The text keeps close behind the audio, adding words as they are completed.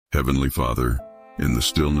Heavenly Father, in the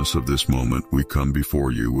stillness of this moment, we come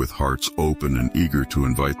before you with hearts open and eager to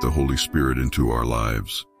invite the Holy Spirit into our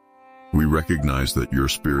lives. We recognize that your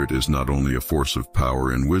Spirit is not only a force of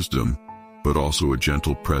power and wisdom, but also a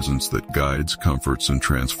gentle presence that guides, comforts, and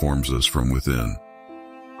transforms us from within.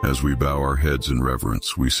 As we bow our heads in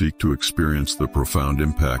reverence, we seek to experience the profound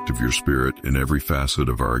impact of your Spirit in every facet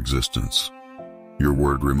of our existence. Your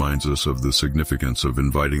word reminds us of the significance of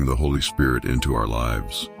inviting the Holy Spirit into our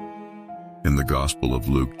lives. In the Gospel of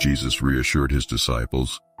Luke, Jesus reassured his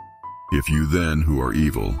disciples, "If you then, who are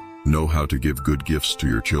evil, know how to give good gifts to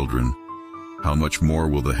your children, how much more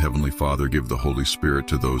will the Heavenly Father give the Holy Spirit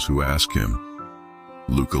to those who ask him?"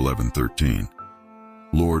 Luke 11:13.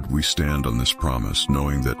 Lord, we stand on this promise,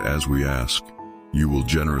 knowing that as we ask, you will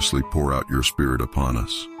generously pour out your Spirit upon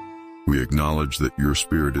us. We acknowledge that your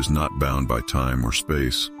Spirit is not bound by time or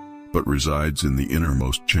space, but resides in the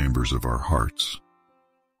innermost chambers of our hearts.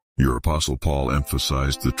 Your Apostle Paul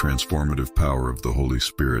emphasized the transformative power of the Holy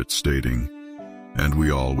Spirit, stating, "And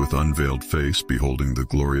we all, with unveiled face, beholding the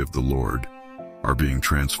glory of the Lord, are being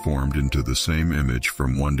transformed into the same image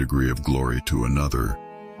from one degree of glory to another.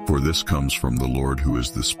 For this comes from the Lord who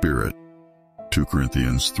is the Spirit." 2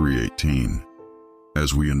 Corinthians 3:18.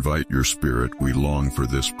 As we invite your Spirit, we long for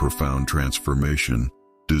this profound transformation,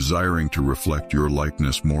 desiring to reflect your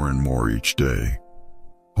likeness more and more each day.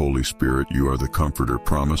 Holy Spirit, you are the comforter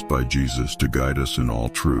promised by Jesus to guide us in all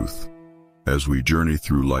truth. As we journey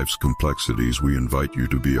through life's complexities, we invite you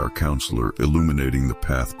to be our counselor, illuminating the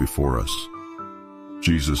path before us.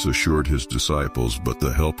 Jesus assured his disciples, "But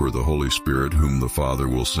the Helper, the Holy Spirit, whom the Father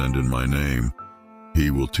will send in my name, he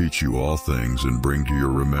will teach you all things and bring to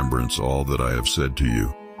your remembrance all that I have said to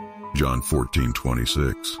you." John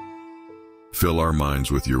 14:26. Fill our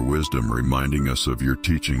minds with your wisdom, reminding us of your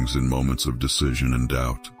teachings in moments of decision and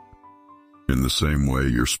doubt. In the same way,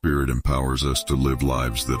 your Spirit empowers us to live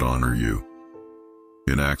lives that honor you.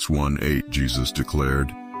 In Acts 1:8, Jesus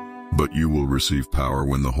declared, "But you will receive power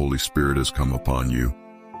when the Holy Spirit has come upon you,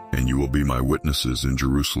 and you will be my witnesses in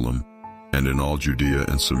Jerusalem, and in all Judea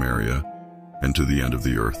and Samaria, and to the end of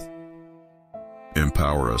the earth."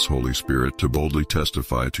 Empower us, Holy Spirit, to boldly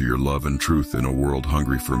testify to your love and truth in a world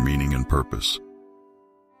hungry for meaning and purpose.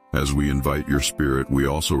 As we invite your Spirit, we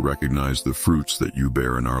also recognize the fruits that you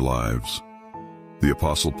bear in our lives. The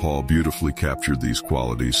Apostle Paul beautifully captured these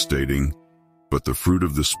qualities, stating, "But the fruit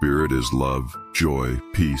of the Spirit is love, joy,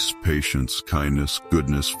 peace, patience, kindness,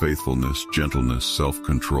 goodness, faithfulness, gentleness,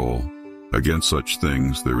 self-control. Against such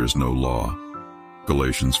things there is no law."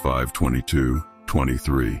 Galatians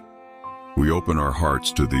 5:22-23. We open our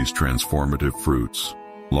hearts to these transformative fruits,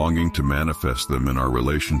 longing to manifest them in our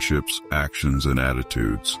relationships, actions, and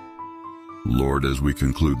attitudes. Lord, as we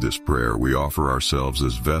conclude this prayer, we offer ourselves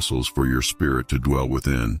as vessels for your Spirit to dwell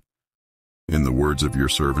within. In the words of your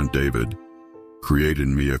servant David, "Create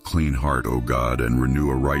in me a clean heart, O God, and renew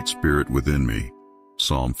a right spirit within me."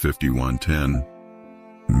 Psalm 51:10.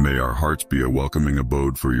 May our hearts be a welcoming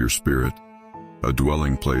abode for your Spirit, a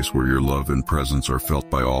dwelling place where your love and presence are felt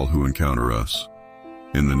by all who encounter us.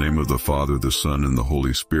 In the name of the Father, the Son, and the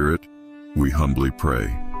Holy Spirit, we humbly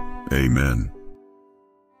pray. Amen.